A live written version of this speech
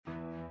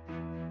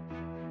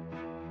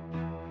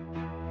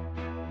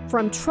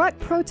From truck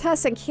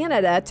protests in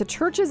Canada to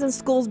churches and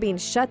schools being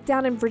shut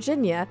down in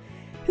Virginia,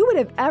 who would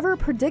have ever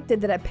predicted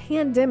that a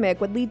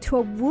pandemic would lead to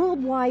a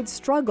worldwide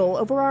struggle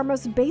over our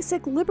most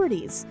basic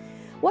liberties?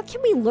 What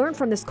can we learn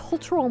from this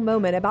cultural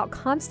moment about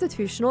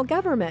constitutional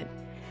government?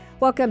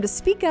 Welcome to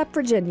Speak Up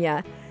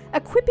Virginia,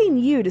 equipping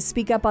you to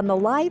speak up on the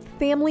life,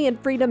 family, and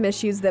freedom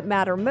issues that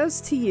matter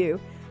most to you.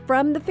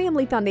 From the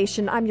Family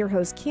Foundation, I'm your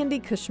host, Candy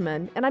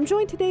Cushman, and I'm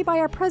joined today by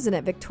our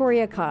president,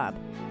 Victoria Cobb.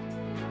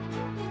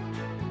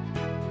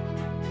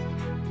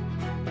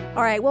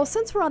 All right, well,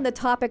 since we're on the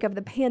topic of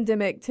the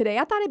pandemic today,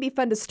 I thought it'd be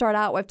fun to start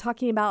out with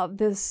talking about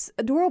this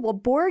adorable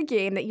board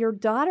game that your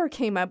daughter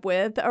came up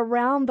with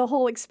around the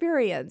whole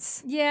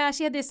experience. Yeah,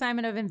 she had the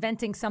assignment of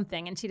inventing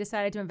something, and she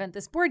decided to invent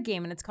this board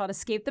game, and it's called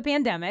Escape the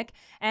Pandemic.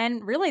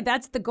 And really,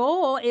 that's the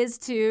goal, is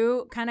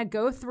to kind of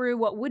go through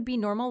what would be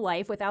normal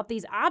life without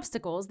these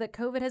obstacles that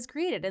COVID has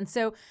created. And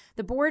so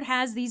the board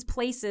has these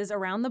places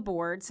around the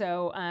board.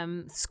 So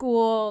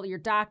school, your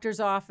doctor's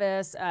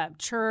office,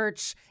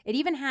 church. It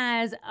even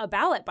has a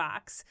ballot box,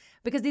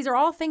 because these are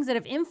all things that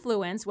have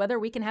influenced whether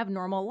we can have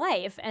normal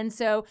life. And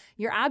so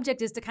your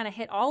object is to kind of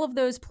hit all of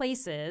those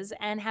places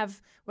and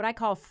have what I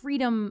call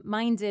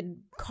freedom-minded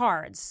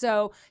cards.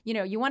 So,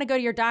 you want to go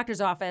to your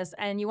doctor's office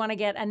and you want to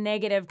get a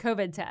negative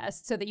COVID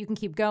test so that you can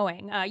keep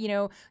going.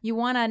 You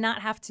want to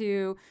not have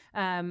to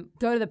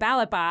go to the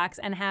ballot box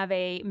and have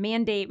a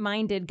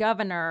mandate-minded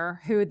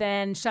governor who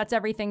then shuts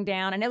everything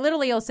down. And it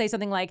literally will say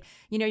something like,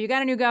 you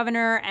got a new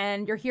governor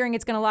and you're hearing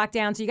it's going to lock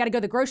down, so you got to go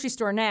to the grocery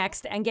store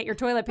next and get your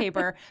toilet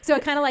paper. So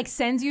it kind of like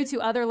sends you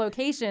to other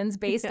locations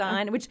based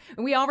on, which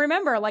we all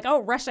remember, like, oh,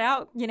 rush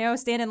out,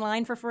 stand in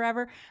line for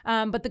forever.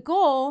 But the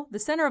goal, the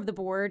center of the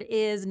board,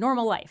 is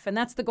normal life. And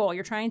that's the goal.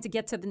 You're trying to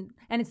get to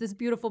and it's this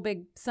beautiful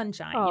big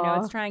sunshine.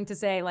 It's trying to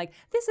say, like,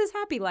 this is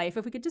happy life.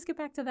 If we could just get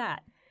back to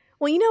that.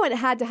 Well, it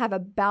had to have a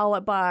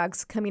ballot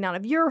box coming out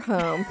of your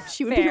home.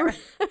 She would Fair.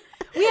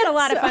 We had a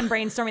lot of fun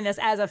brainstorming this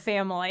as a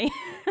family.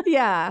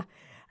 Yeah.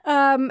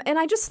 And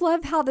I just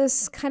love how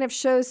this kind of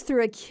shows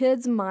through a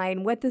kid's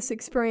mind what this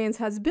experience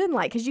has been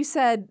like. Because you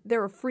said there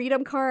were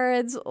freedom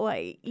cards,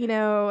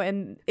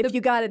 and if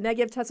you got a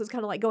negative test, it was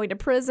kind of like going to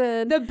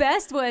prison. The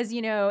best was,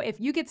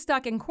 if you get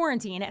stuck in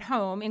quarantine at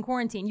home,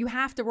 you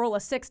have to roll a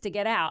 6 to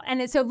get out.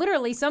 And so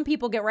literally some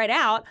people get right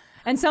out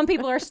and some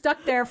people are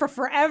stuck there for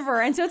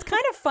forever. And so it's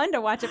kind of fun to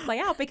watch it play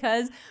out,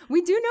 because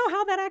we do know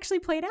how that actually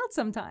played out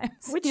sometimes.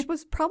 Which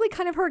was probably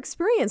kind of her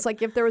experience.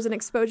 Like, if there was an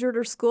exposure at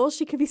her school,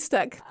 she could be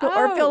stuck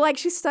or feel like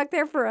she's stuck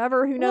there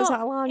forever. Who knows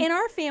how long? In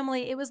our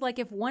family, it was like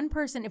if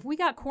we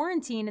got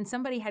quarantined and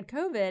somebody had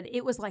COVID,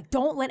 it was like,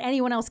 don't let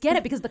anyone else get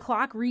it, because the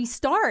clock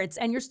restarts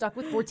and you're stuck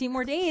with 14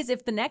 more days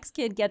if the next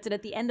kid gets it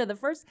at the end of the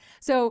first.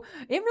 So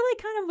it really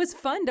kind of was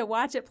fun to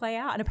watch it play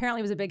out. And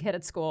apparently it was a big hit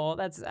at school.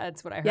 That's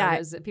what I heard,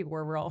 is that people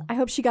were real. I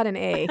hope she got an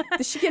A.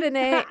 Did she get an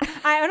A?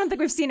 I don't think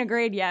we've seen a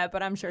grade yet,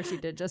 but I'm sure she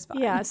did just fine.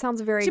 Yeah, it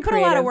sounds very She put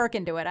creative. a lot of work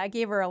into it. I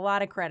gave her a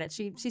lot of credit.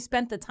 She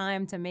spent the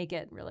time to make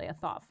it really a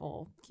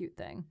thoughtful, cute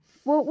thing.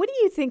 Well, what do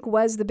you think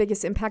was the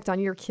biggest impact on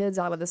your kids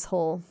out of this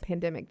whole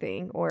pandemic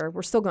thing? Or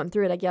we're still going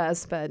through it, I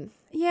guess, but...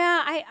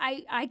 Yeah,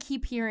 I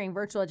keep hearing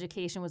virtual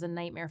education was a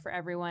nightmare for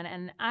everyone.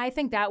 And I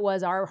think that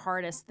was our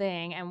hardest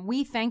thing. And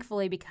we,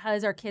 thankfully,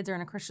 because our kids are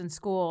in a Christian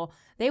school,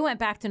 they went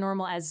back to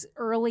normal as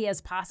early as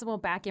possible,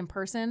 back in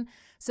person.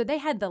 So they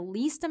had the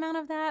least amount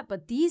of that.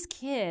 But these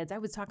kids, I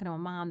was talking to a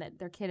mom that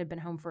their kid had been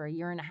home for a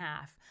year and a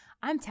half.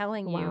 I'm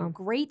telling you,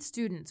 great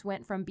students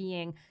went from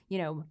being,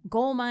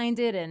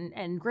 goal-minded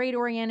and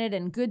grade-oriented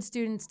and good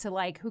students to,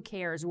 like, who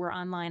cares? We're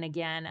online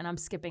again and I'm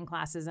skipping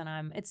classes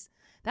and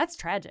that's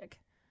tragic.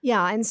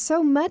 Yeah, and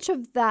so much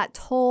of that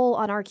toll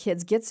on our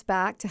kids gets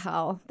back to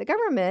how the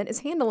government is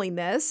handling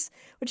this,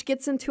 which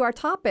gets into our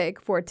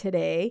topic for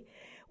today.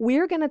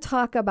 We're going to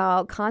talk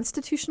about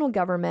constitutional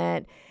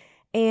government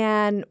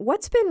and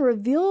what's been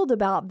revealed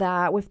about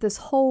that with this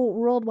whole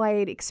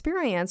worldwide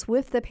experience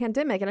with the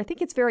pandemic. And I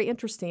think it's very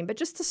interesting. But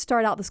just to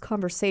start out this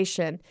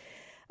conversation,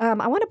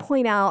 I want to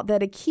point out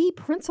that a key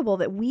principle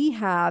that we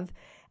have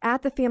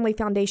at the Family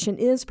Foundation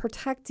is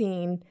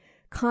protecting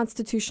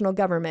constitutional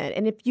government.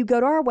 And if you go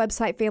to our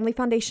website,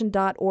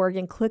 familyfoundation.org,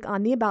 and click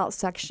on the About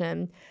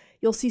section,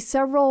 you'll see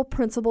several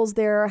principles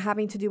there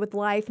having to do with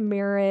life,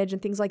 marriage,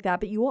 and things like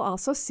that. But you will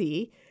also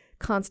see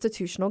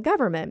constitutional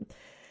government.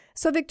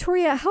 So,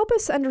 Victoria, help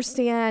us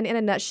understand in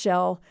a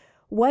nutshell,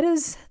 what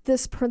does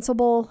this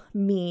principle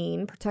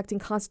mean, protecting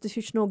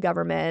constitutional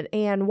government,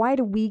 and why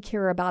do we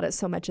care about it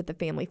so much at the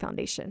Family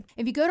Foundation?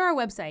 If you go to our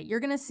website, you're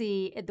going to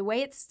see the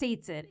way it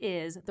states it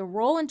is the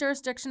role and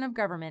jurisdiction of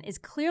government is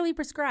clearly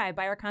prescribed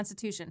by our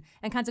Constitution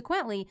and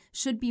consequently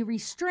should be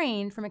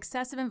restrained from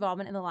excessive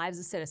involvement in the lives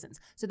of citizens.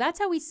 So that's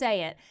how we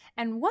say it.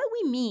 And what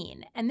we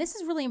mean, and this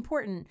is really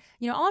important,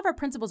 all of our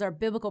principles are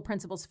biblical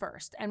principles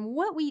first. And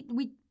what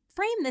we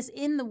frame this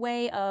in the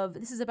way of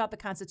this is about the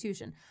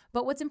Constitution.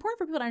 But what's important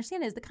for people to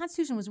understand is the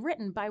Constitution was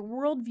written by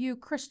worldview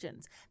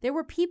Christians. There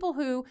were people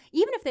who,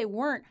 even if they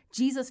weren't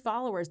Jesus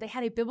followers, they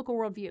had a biblical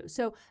worldview.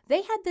 So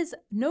they had this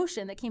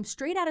notion that came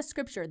straight out of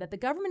Scripture that the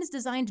government is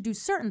designed to do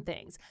certain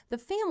things, the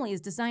family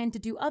is designed to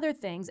do other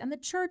things, and the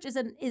church is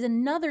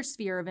another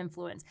sphere of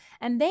influence.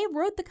 And they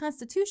wrote the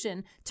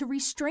Constitution to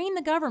restrain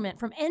the government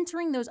from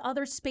entering those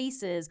other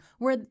spaces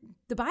where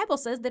the Bible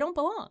says they don't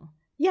belong.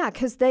 Yeah,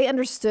 because they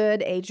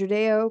understood a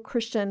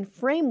Judeo-Christian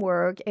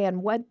framework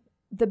and what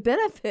the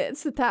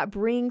benefits that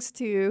brings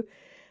to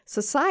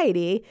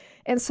society.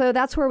 And so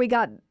that's where we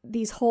got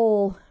these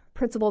whole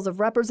principles of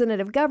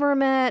representative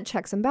government,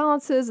 checks and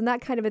balances, and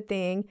that kind of a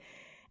thing.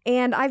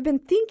 And I've been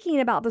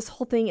thinking about this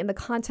whole thing in the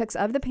context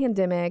of the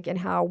pandemic and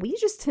how we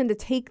just tend to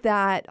take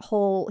that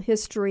whole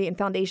history and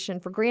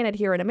foundation for granted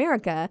here in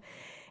America.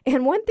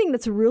 And one thing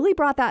that's really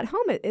brought that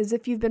home is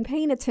if you've been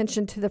paying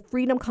attention to the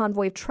Freedom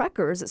Convoy of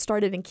Truckers that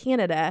started in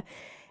Canada.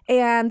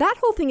 And that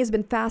whole thing has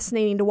been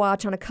fascinating to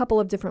watch on a couple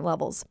of different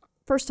levels.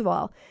 First of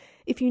all,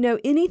 if you know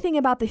anything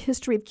about the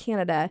history of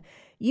Canada,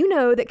 you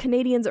know that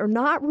Canadians are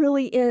not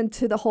really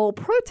into the whole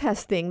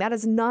protest thing. That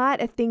is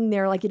not a thing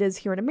there like it is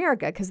here in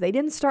America because they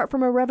didn't start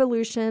from a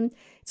revolution.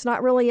 It's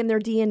not really in their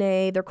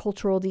DNA, their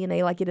cultural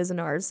DNA like it is in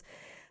ours.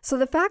 So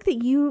the fact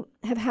that you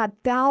have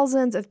had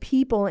thousands of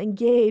people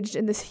engaged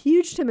in this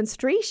huge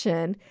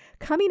demonstration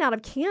coming out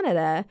of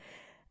Canada,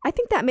 I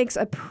think that makes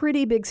a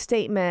pretty big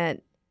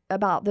statement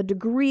about the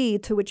degree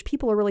to which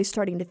people are really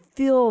starting to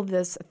feel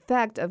this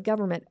effect of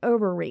government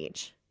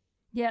overreach.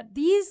 Yeah,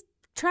 these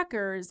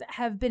truckers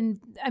have been,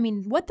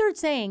 what they're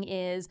saying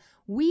is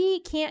we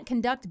can't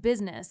conduct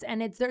business.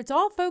 And it's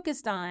all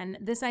focused on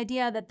this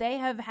idea that they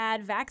have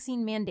had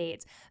vaccine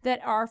mandates that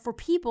are for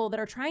people that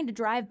are trying to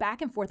drive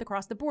back and forth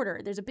across the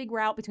border. There's a big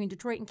route between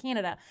Detroit and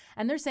Canada.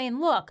 And they're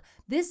saying, look,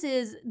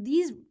 these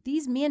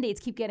mandates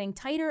keep getting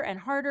tighter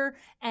and harder,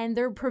 and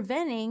they're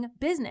preventing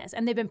business.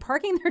 And they've been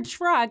parking their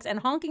trucks and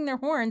honking their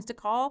horns to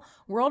call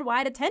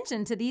worldwide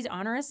attention to these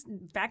onerous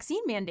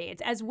vaccine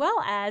mandates, as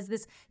well as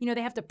this,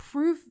 they have to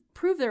prove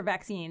their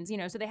vaccines,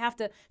 so they have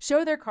to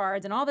show their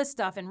cards and all this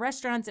stuff in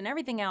restaurants and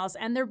everything else.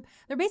 And they're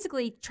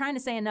basically trying to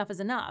say enough is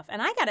enough.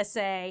 And I got to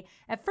say,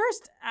 at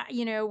first,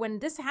 when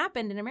this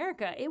happened in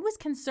America, it was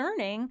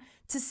concerning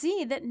to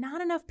see that not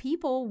enough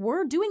people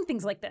were doing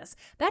things like this.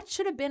 That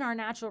should have been our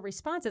natural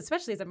response,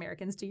 especially as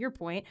Americans, to your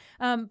point.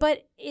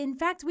 But in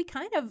fact, we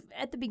kind of,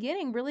 at the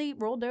beginning, really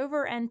rolled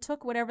over and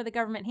took whatever the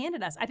government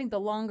handed us. I think the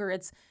longer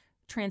it's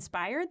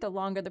transpired, the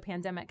longer the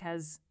pandemic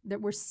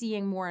that we're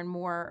seeing more and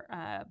more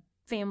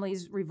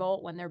families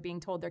revolt when they're being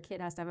told their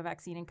kid has to have a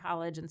vaccine in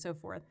college and so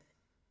forth.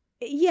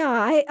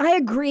 Yeah, I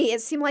agree.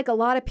 It seemed like a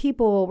lot of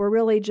people were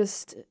really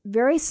just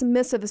very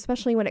submissive,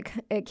 especially when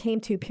it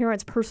came to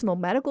parents' personal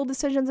medical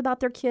decisions about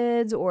their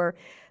kids, or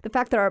the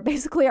fact that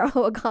basically our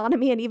whole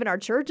economy and even our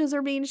churches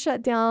are being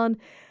shut down.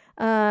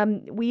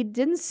 We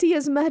didn't see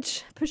as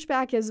much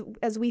pushback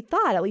as we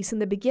thought, at least in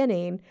the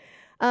beginning.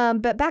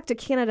 But back to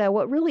Canada,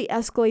 what really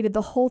escalated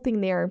the whole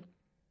thing there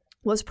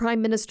was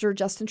Prime Minister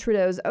Justin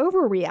Trudeau's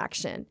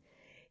overreaction.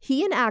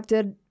 He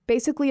enacted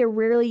basically a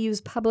rarely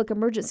used public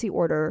emergency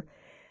order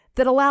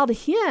that allowed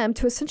him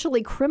to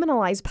essentially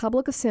criminalize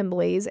public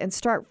assemblies and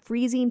start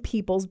freezing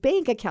people's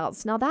bank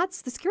accounts. Now,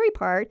 that's the scary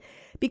part,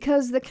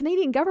 because the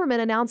Canadian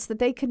government announced that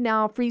they could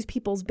now freeze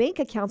people's bank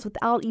accounts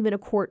without even a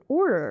court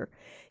order.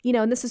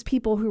 And this is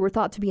people who were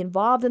thought to be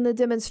involved in the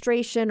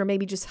demonstration or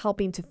maybe just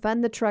helping to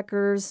fund the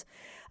truckers.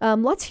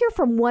 Let's hear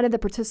from one of the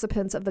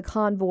participants of the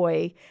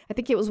convoy. I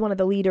think it was one of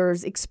the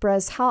leaders,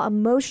 express how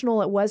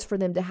emotional it was for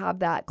them to have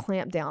that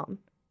clamp down.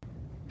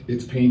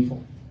 It's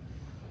painful.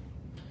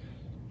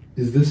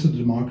 Is this a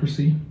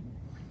democracy?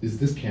 Is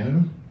this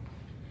Canada?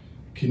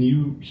 Can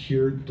you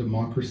hear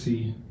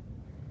democracy's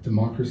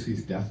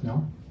death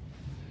knell?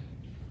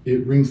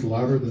 It rings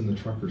louder than the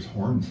truckers'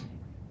 horns.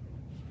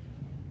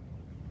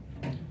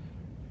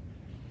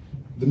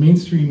 The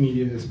mainstream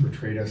media has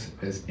portrayed us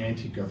as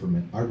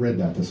anti-government. I read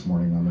that this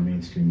morning on the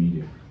mainstream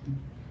media.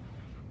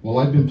 Well,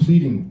 I've been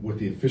pleading with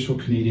the official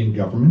Canadian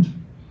government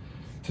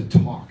to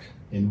talk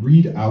and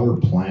read our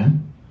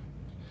plan,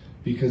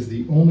 because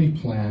the only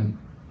plan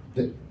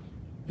that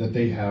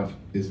they have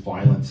is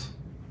violence.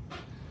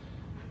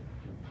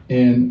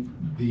 And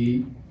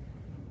the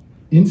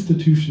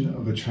institution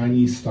of a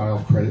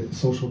Chinese-style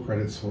social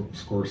credit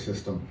score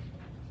system,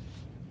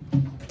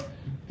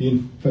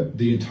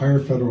 the entire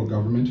federal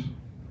government,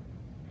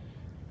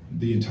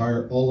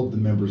 all of the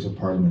members of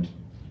parliament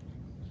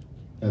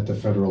at the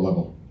federal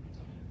level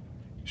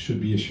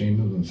should be ashamed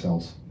of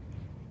themselves.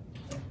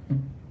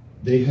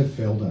 They have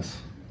failed us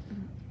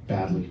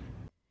badly.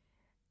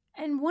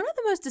 And one of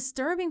the most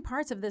disturbing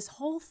parts of this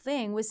whole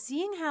thing was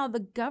seeing how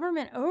the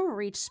government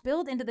overreach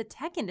spilled into the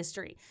tech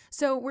industry.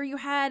 So where you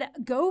had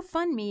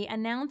GoFundMe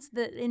announce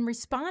that in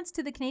response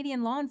to the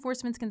Canadian law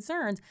enforcement's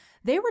concerns,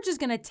 they were just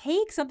going to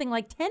take something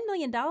like $10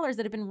 million that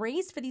had been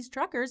raised for these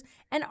truckers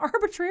and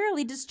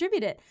arbitrarily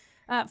distribute it.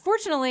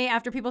 Fortunately,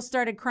 after people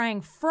started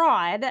crying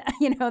fraud,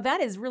 that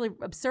is really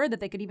absurd that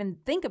they could even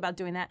think about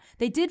doing that.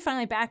 They did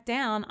finally back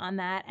down on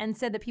that and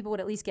said that people would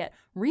at least get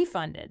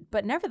refunded.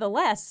 But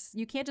nevertheless,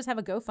 you can't just have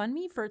a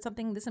GoFundMe for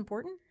something this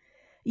important.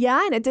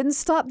 Yeah, and it didn't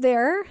stop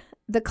there.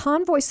 The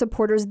convoy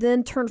supporters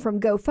then turned from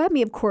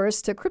GoFundMe, of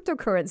course, to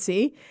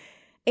cryptocurrency.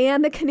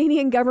 And the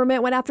Canadian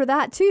government went after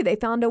that, too. They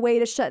found a way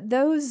to shut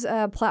those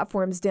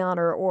platforms down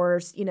or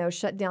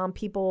shut down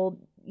people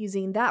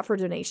using that for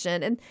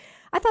donation. And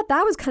I thought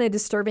that was kind of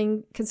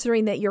disturbing,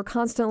 considering that you're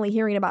constantly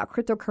hearing about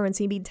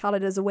cryptocurrency being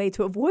touted as a way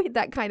to avoid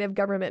that kind of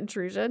government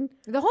intrusion.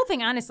 The whole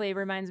thing, honestly,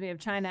 reminds me of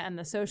China and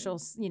the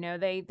socials.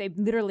 They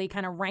literally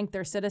kind of rank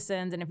their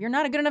citizens. And if you're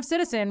not a good enough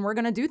citizen, we're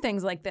going to do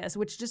things like this,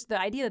 which just the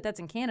idea that that's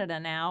in Canada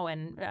now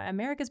and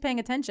America's paying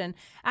attention.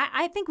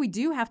 I think we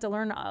do have to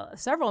learn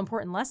several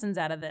important lessons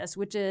out of this,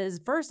 which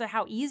is first,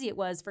 how easy it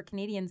was for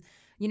Canadians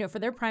for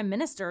their prime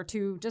minister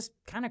to just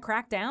kind of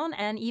crack down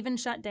and even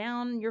shut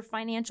down your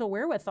financial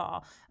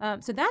wherewithal.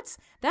 So that's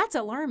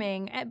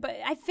alarming. But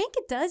I think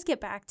it does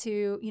get back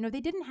to, they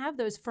didn't have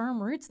those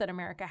firm roots that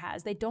America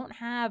has. They don't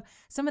have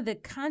some of the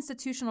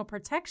constitutional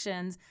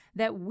protections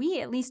that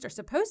we at least are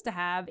supposed to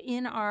have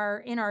in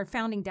our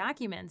founding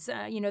documents.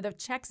 The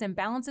checks and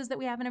balances that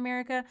we have in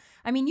America.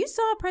 I mean, you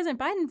saw President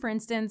Biden, for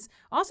instance,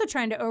 also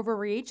trying to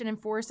overreach and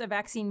enforce a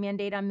vaccine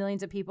mandate on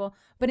millions of people.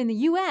 But in the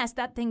U.S.,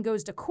 that thing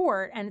goes to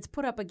court and it's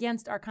put up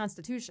against our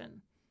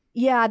Constitution.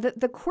 Yeah,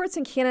 the courts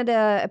in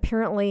Canada,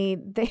 apparently,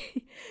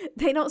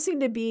 they don't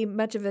seem to be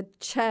much of a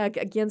check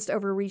against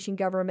overreaching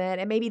government.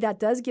 And maybe that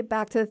does get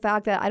back to the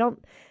fact that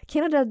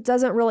Canada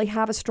doesn't really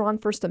have a strong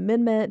First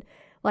Amendment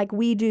like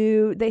we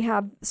do. They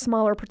have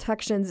smaller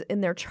protections in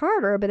their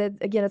charter, but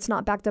it's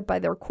not backed up by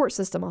their court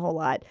system a whole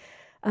lot.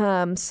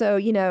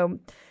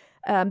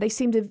 They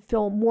seem to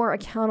feel more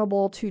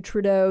accountable to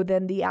Trudeau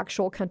than the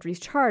actual country's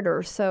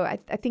charter. So I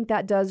think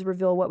that does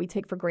reveal what we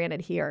take for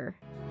granted here.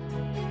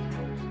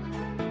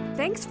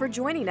 Thanks for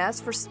joining us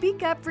for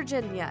Speak Up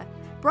Virginia,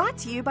 brought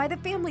to you by the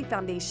Family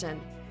Foundation.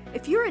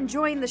 If you're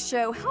enjoying the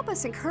show, help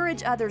us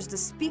encourage others to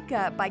speak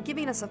up by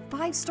giving us a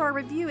 5-star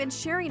review and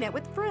sharing it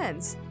with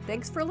friends.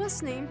 Thanks for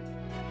listening.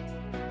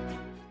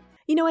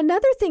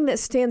 Another thing that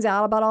stands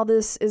out about all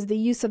this is the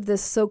use of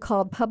this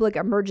so-called public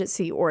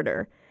emergency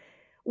order.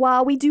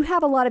 While we do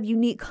have a lot of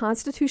unique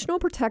constitutional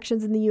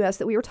protections in the U.S.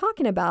 that we were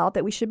talking about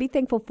that we should be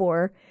thankful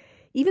for,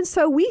 even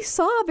so, we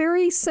saw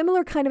very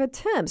similar kind of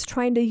attempts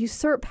trying to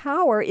usurp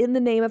power in the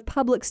name of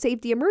public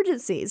safety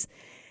emergencies.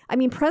 I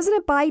mean,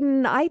 President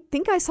Biden, I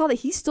think I saw that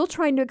he's still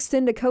trying to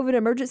extend a COVID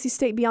emergency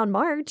state beyond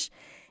March.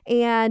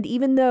 And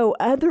even though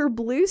other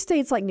blue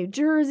states like New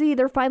Jersey,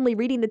 they're finally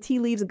reading the tea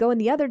leaves and going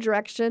the other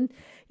direction,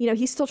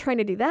 he's still trying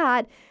to do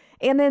that.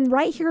 And then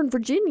right here in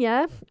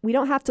Virginia, we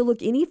don't have to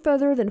look any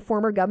further than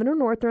former Governor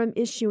Northam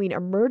issuing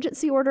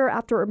emergency order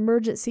after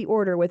emergency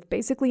order with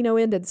basically no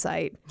end in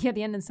sight. Yeah,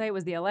 the end in sight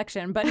was the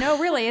election. But no,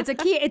 really, it's a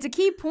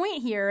key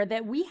point here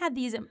that we had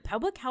these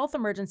public health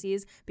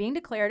emergencies being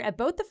declared at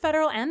both the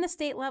federal and the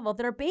state level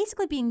that are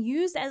basically being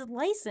used as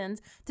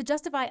license to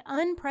justify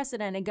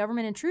unprecedented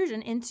government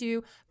intrusion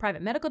into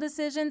private medical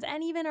decisions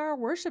and even our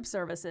worship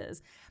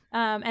services.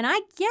 And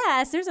I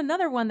guess there's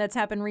another one that's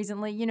happened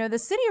recently. The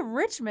city of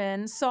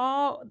Richmond saw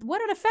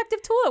what an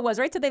effective tool it was,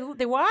 right? So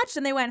they watched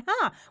and they went,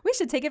 we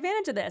should take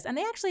advantage of this. And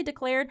they actually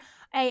declared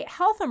a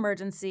health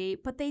emergency,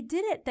 but they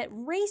did it that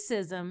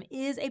racism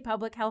is a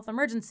public health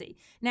emergency.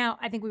 Now,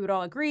 I think we would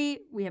all agree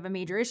we have a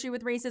major issue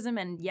with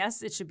racism, and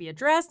yes, it should be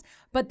addressed,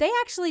 but they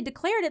actually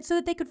declared it so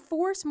that they could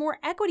force more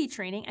equity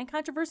training and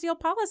controversial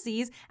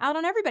policies out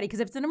on everybody.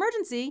 Because if it's an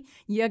emergency,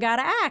 you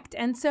gotta act.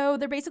 And so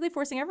they're basically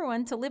forcing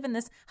everyone to live in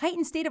this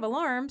heightened state of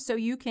alarm so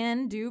you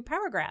can do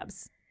power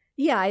grabs.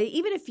 Yeah,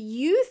 even if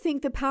you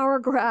think the power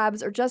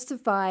grabs are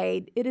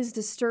justified, it is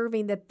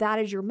disturbing that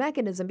is your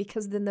mechanism,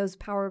 because then those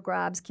power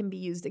grabs can be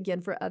used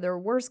again for other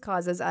worse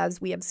causes,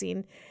 as we have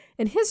seen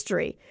in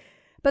history.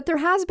 But there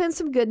has been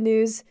some good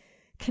news.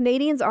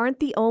 Canadians aren't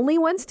the only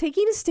ones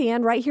taking a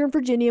stand. Right here in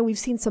Virginia, we've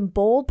seen some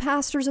bold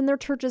pastors in their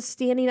churches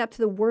standing up to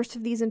the worst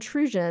of these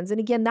intrusions. And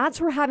again,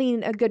 that's where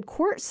having a good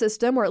court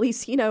system, or at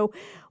least,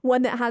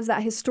 one that has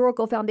that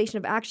historical foundation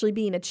of actually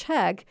being a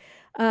check,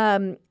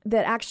 that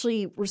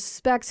actually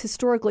respects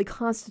historically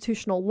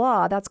constitutional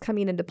law, that's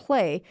coming into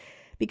play.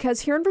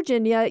 Because here in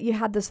Virginia, you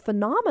had this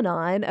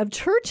phenomenon of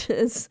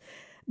churches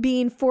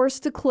being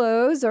forced to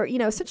close, or,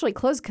 essentially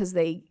close because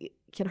they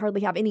can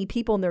hardly have any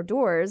people in their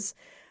doors,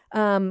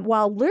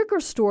 while liquor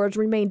stores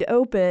remained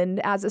open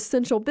as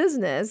essential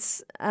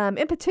business.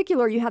 In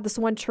particular, you had this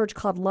one church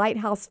called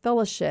Lighthouse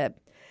Fellowship,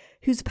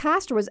 whose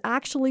pastor was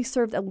actually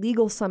served a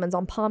legal summons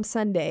on Palm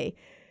Sunday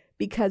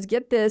because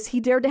get this, he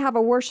dared to have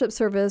a worship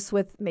service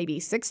with maybe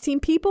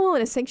 16 people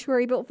in a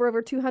sanctuary built for over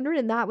 200,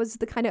 and that was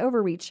the kind of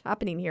overreach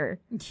happening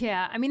here.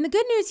 Yeah, I mean, the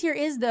good news here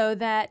is, though,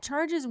 that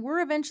charges were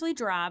eventually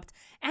dropped.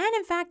 And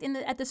in fact,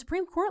 at the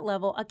Supreme Court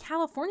level, a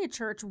California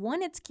church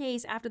won its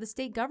case after the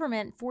state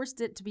government forced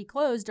it to be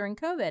closed during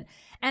COVID.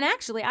 And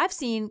actually, I've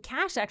seen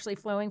cash actually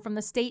flowing from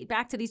the state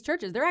back to these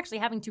churches. They're actually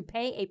having to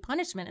pay a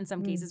punishment in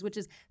some cases, which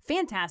is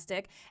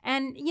fantastic.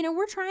 And,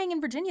 we're trying in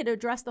Virginia to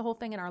address the whole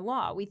thing in our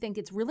law. We think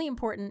it's really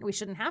important. We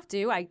shouldn't have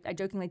to. I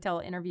jokingly tell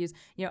interviews,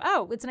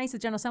 it's nice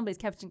that General Assembly is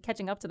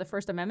catching up to the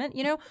First Amendment,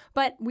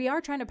 but we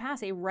are trying to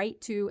pass a right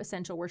to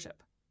essential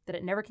worship, that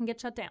it never can get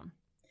shut down.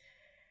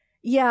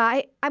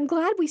 Yeah, I'm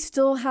glad we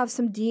still have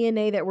some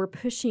DNA that we're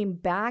pushing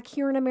back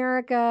here in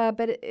America,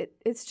 but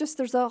it's just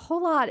there's a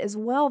whole lot as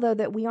well, though,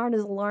 that we aren't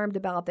as alarmed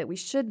about that we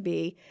should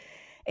be.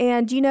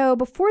 And,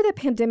 before the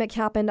pandemic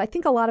happened, I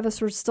think a lot of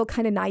us were still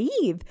kind of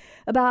naive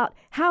about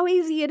how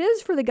easy it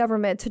is for the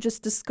government to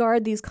just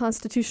discard these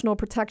constitutional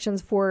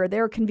protections for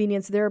their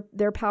convenience,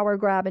 their power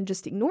grab, and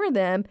just ignore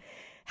them,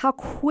 how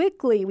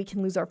quickly we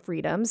can lose our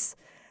freedoms.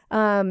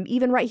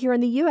 Even right here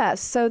in the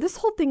U.S. So this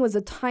whole thing was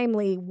a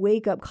timely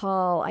wake-up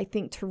call, I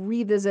think, to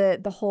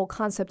revisit the whole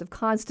concept of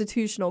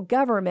constitutional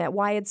government,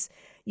 why it's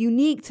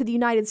unique to the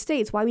United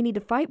States, why we need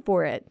to fight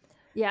for it.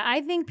 Yeah,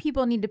 I think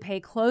people need to pay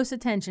close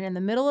attention in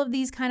the middle of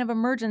these kind of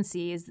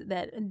emergencies,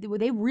 that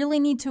they really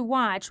need to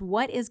watch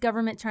what is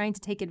government trying to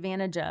take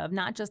advantage of,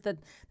 not just the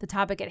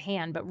topic at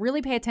hand, but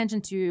really pay attention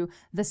to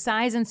the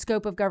size and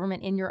scope of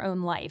government in your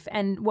own life.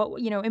 And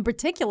what, in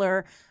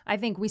particular, I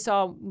think we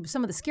saw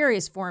some of the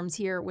scariest forms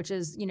here, which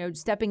is,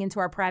 stepping into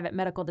our private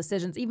medical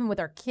decisions, even with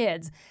our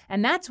kids.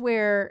 And that's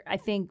where I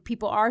think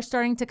people are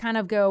starting to kind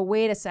of go,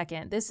 wait a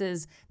second, this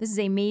is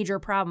a major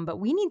problem, but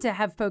we need to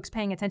have folks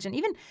paying attention.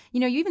 Even,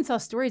 you even saw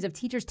stories of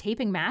teachers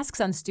taping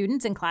masks on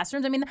students in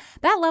classrooms. I mean,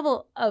 that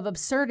level of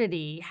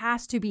absurdity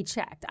has to be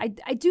checked.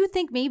 I do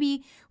think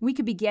maybe we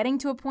could be getting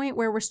to a point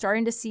where we're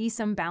starting to see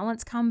some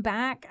balance come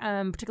back,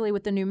 particularly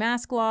with the new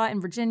mask law in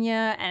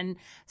Virginia, and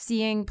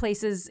seeing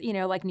places,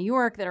 like New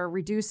York that are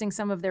reducing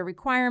some of their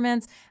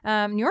requirements.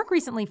 New York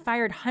recently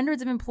fired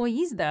hundreds of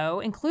employees, though,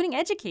 including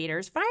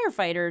educators,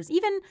 firefighters,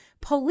 even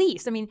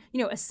police. I mean,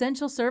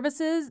 essential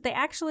services. They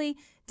actually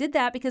did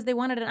that because they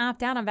wanted an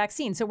opt-out on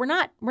vaccines. So we're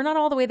not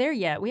all the way there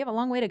yet. We have a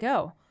long way to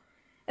go.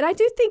 And I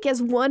do think,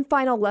 as one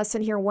final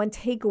lesson here, one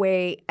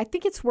takeaway, I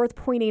think it's worth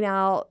pointing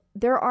out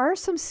there are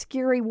some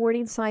scary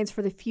warning signs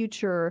for the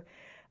future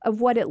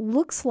of what it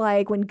looks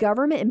like when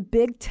government and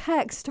big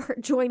tech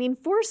start joining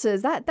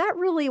forces. That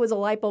really was a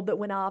light bulb that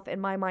went off in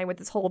my mind with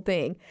this whole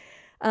thing.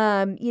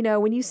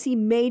 When you see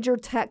major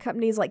tech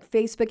companies like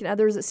Facebook and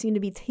others that seem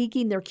to be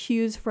taking their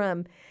cues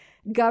from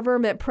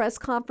government press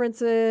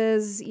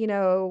conferences,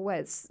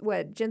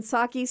 what Jen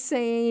Psaki's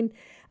saying,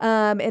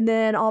 and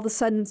then all of a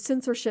sudden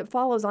censorship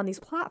follows on these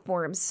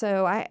platforms.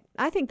 So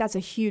I think that's a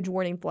huge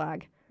warning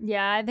flag.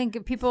 Yeah, I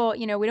think people,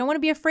 we don't want to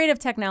be afraid of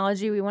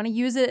technology. We want to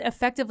use it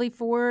effectively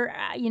for,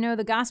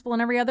 the gospel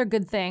and every other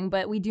good thing.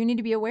 But we do need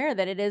to be aware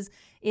that it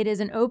is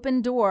an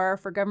open door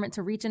for government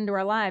to reach into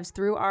our lives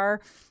through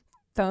our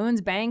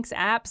phones, banks,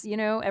 apps.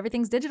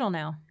 Everything's digital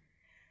now.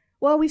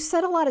 Well, we've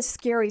said a lot of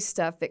scary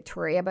stuff,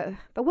 Victoria, but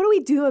what do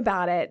we do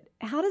about it?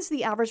 How does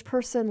the average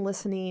person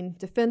listening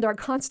defend our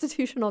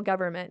constitutional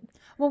government?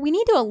 Well, we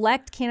need to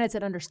elect candidates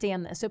that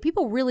understand this. So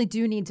people really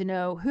do need to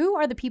know who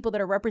are the people that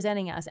are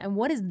representing us and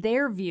what is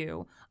their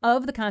view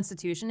of the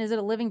Constitution. Is it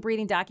a living,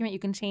 breathing document you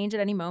can change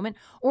at any moment?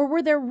 Or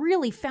were there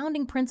really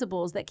founding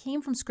principles that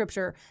came from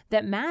Scripture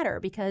that matter,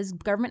 because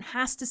government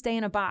has to stay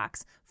in a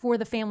box for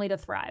the family to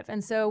thrive?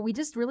 And so we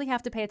just really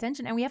have to pay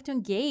attention, and we have to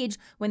engage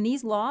when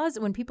these laws,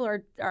 when people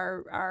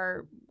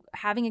are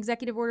having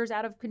executive orders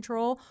out of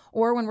control,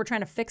 or when we're trying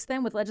to fix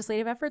them with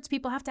legislative efforts.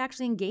 People have to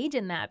actually engage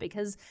in that,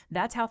 because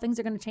that's how things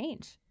are going to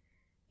change.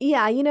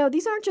 Yeah,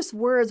 these aren't just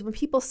words. When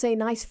people say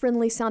nice,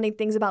 friendly sounding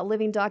things about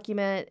living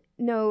document,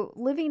 no,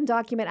 living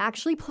document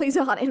actually plays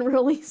out in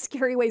really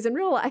scary ways in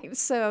real life.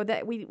 So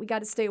that we got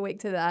to stay awake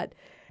to that.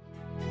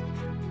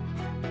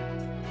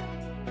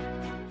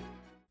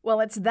 Well,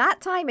 it's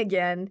that time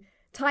again.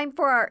 Time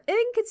for our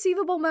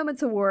Inconceivable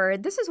Moments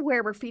Award. This is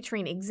where we're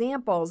featuring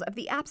examples of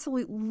the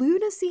absolute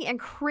lunacy and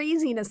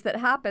craziness that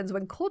happens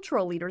when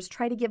cultural leaders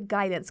try to give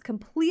guidance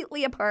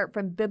completely apart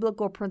from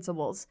biblical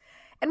principles.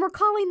 And we're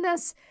calling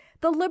this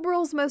the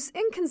Liberals' Most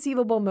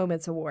Inconceivable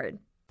Moments Award.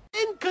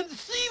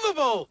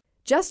 Inconceivable!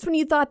 Just when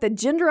you thought the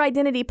gender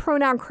identity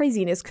pronoun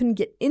craziness couldn't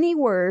get any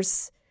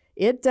worse,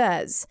 it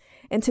does.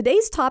 And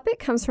today's topic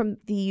comes from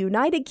the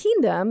United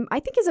Kingdom. I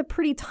think is a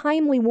pretty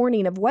timely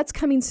warning of what's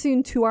coming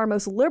soon to our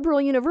most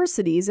liberal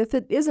universities, if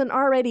it isn't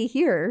already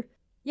here.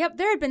 Yep,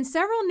 there had been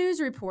several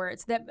news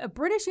reports that a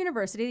British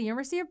university, the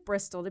University of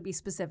Bristol to be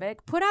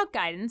specific, put out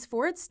guidance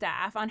for its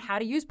staff on how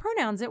to use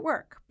pronouns at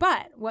work.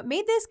 But what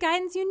made this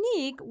guidance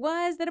unique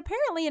was that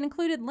apparently it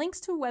included links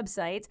to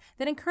websites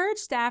that encouraged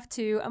staff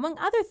to, among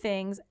other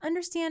things,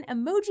 understand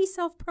emoji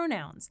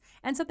self-pronouns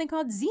and something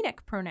called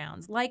xenic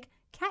pronouns, like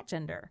cat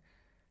gender.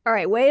 All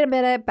right, wait a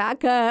minute,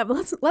 back up.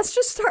 Let's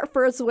just start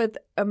first with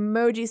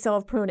emoji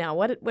self-pronoun.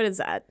 What is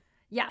that?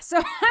 Yeah, so I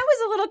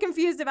was a little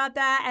confused about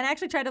that and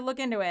actually tried to look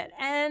into it.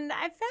 And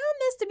I found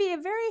this to be a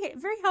very,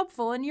 very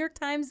helpful New York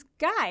Times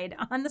guide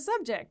on the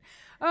subject.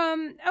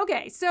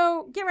 Okay,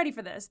 so get ready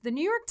for this. The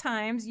New York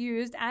Times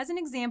used as an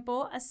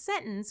example a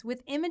sentence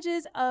with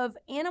images of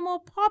animal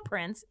paw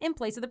prints in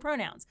place of the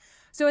pronouns.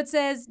 So it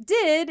says,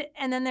 did,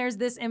 and then there's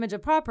this image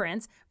of paw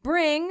prints,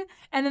 bring,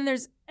 and then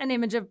there's an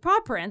image of paw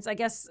prints, I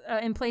guess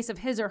in place of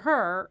his or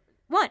her,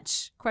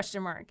 lunch, ?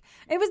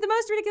 It was the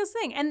most ridiculous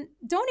thing. And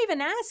don't even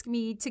ask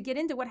me to get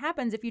into what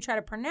happens if you try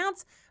to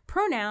pronounce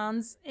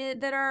pronouns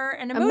that are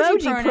an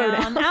emoji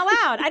pronoun out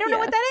loud. I don't know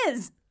what that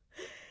is.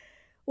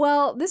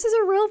 Well, this is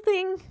a real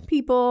thing,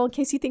 people, in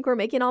case you think we're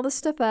making all this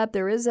stuff up.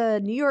 There is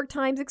a New York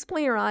Times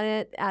explainer on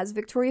it, as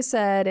Victoria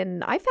said.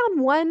 And I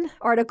found one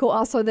article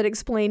also that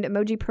explained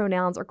emoji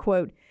pronouns are,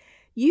 quote,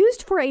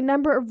 used for a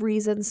number of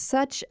reasons,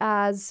 such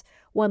as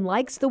one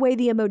likes the way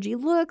the emoji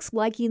looks,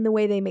 liking the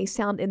way they may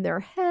sound in their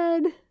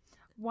head.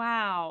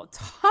 Wow.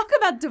 Talk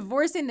about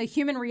divorcing the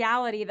human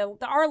reality,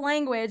 our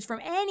language from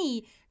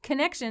any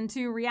connection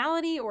to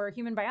reality or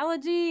human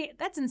biology.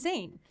 That's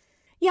insane.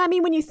 Yeah, I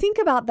mean, when you think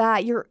about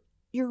that, you're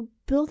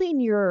building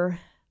your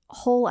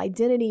whole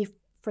identity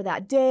for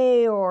that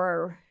day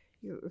or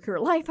your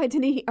life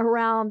identity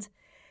around,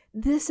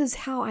 this is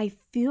how I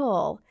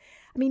feel.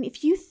 I mean,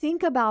 if you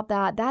think about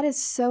that, that is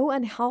so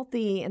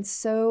unhealthy, and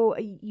so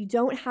you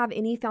don't have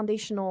any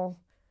foundational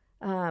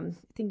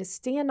thing to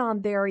stand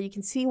on there. You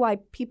can see why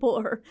people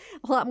are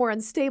a lot more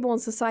unstable in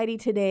society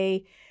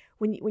today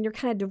when you're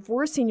kind of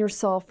divorcing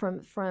yourself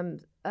from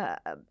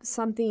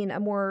something, a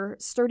more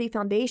sturdy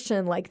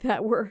foundation like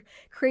that we're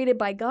created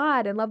by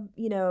God and love,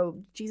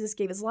 Jesus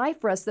gave his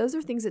life for us. Those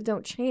are things that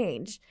don't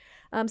change.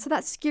 So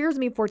that scares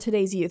me for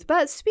today's youth.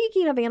 But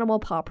speaking of animal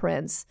paw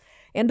prints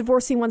and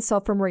divorcing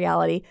oneself from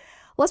reality,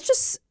 let's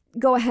just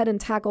go ahead and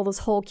tackle this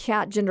whole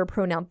cat gender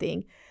pronoun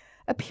thing.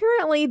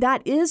 Apparently,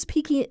 that is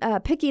picking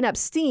up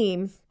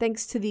steam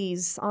thanks to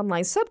these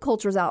online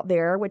subcultures out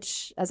there,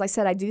 which, as I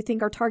said, I do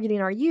think are targeting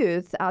our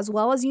youth, as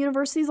well as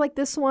universities like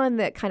this one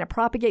that kind of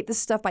propagate this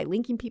stuff by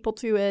linking people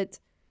to it.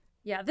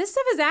 Yeah, this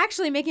stuff is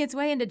actually making its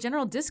way into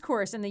general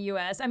discourse in the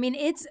U.S. I mean,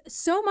 it's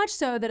so much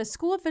so that a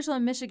school official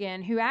in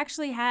Michigan who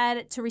actually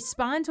had to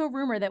respond to a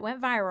rumor that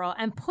went viral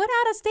and put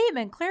out a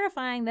statement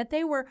clarifying that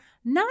they were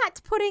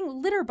not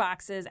putting litter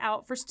boxes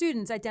out for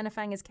students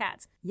identifying as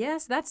cats.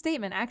 Yes, that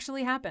statement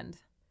actually happened.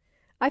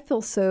 I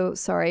feel so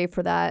sorry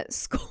for that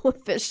school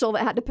official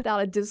that had to put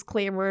out a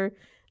disclaimer,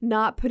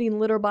 not putting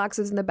litter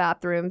boxes in the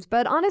bathrooms.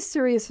 But on a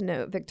serious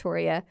note,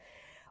 Victoria,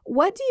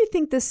 what do you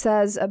think this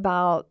says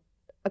about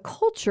a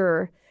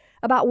culture,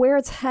 about where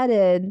it's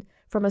headed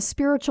from a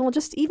spiritual,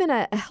 just even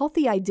a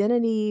healthy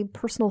identity,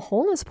 personal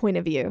wholeness point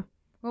of view?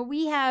 Well,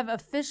 we have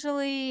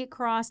officially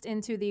crossed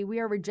into we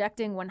are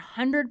rejecting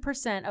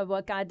 100% of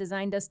what God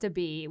designed us to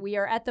be. We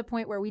are at the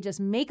point where we just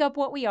make up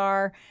what we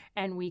are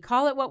and we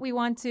call it what we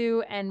want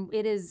to, and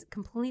it is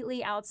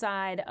completely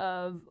outside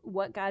of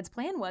what God's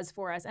plan was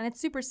for us. And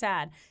it's super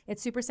sad.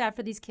 It's super sad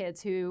for these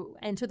kids who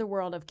enter the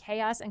world of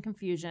chaos and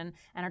confusion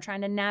and are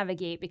trying to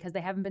navigate because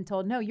they haven't been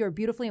told, no, you're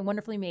beautifully and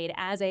wonderfully made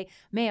as a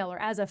male or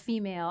as a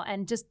female,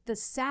 and just the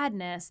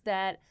sadness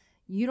that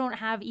you don't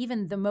have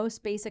even the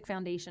most basic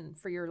foundation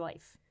for your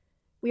life.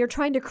 We are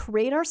trying to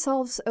create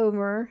ourselves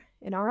over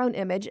in our own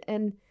image.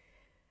 And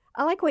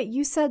I like what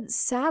you said.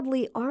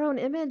 Sadly, our own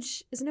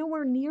image is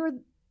nowhere near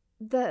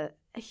the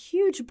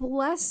huge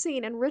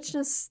blessing and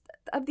richness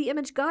of the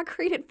image God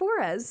created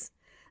for us.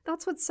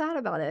 That's what's sad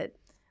about it.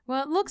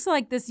 Well, it looks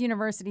like this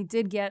university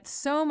did get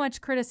so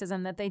much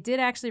criticism that they did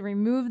actually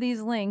remove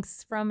these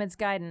links from its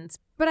guidance.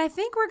 But I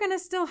think we're going to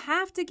still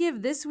have to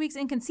give this week's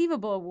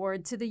Inconceivable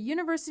Award to the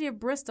University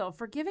of Bristol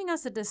for giving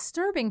us a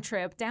disturbing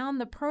trip down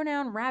the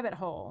pronoun rabbit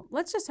hole.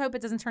 Let's just hope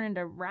it doesn't turn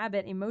into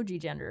rabbit emoji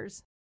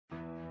genders.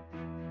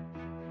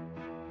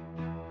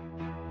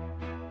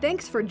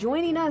 Thanks for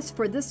joining us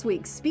for this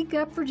week's Speak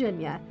Up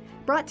Virginia,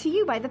 brought to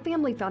you by the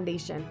Family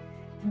Foundation.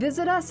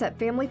 Visit us at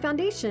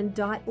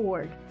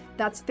familyfoundation.org.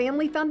 That's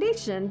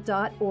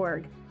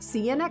familyfoundation.org.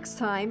 See you next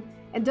time.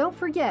 And don't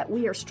forget,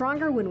 we are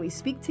stronger when we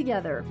speak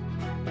together.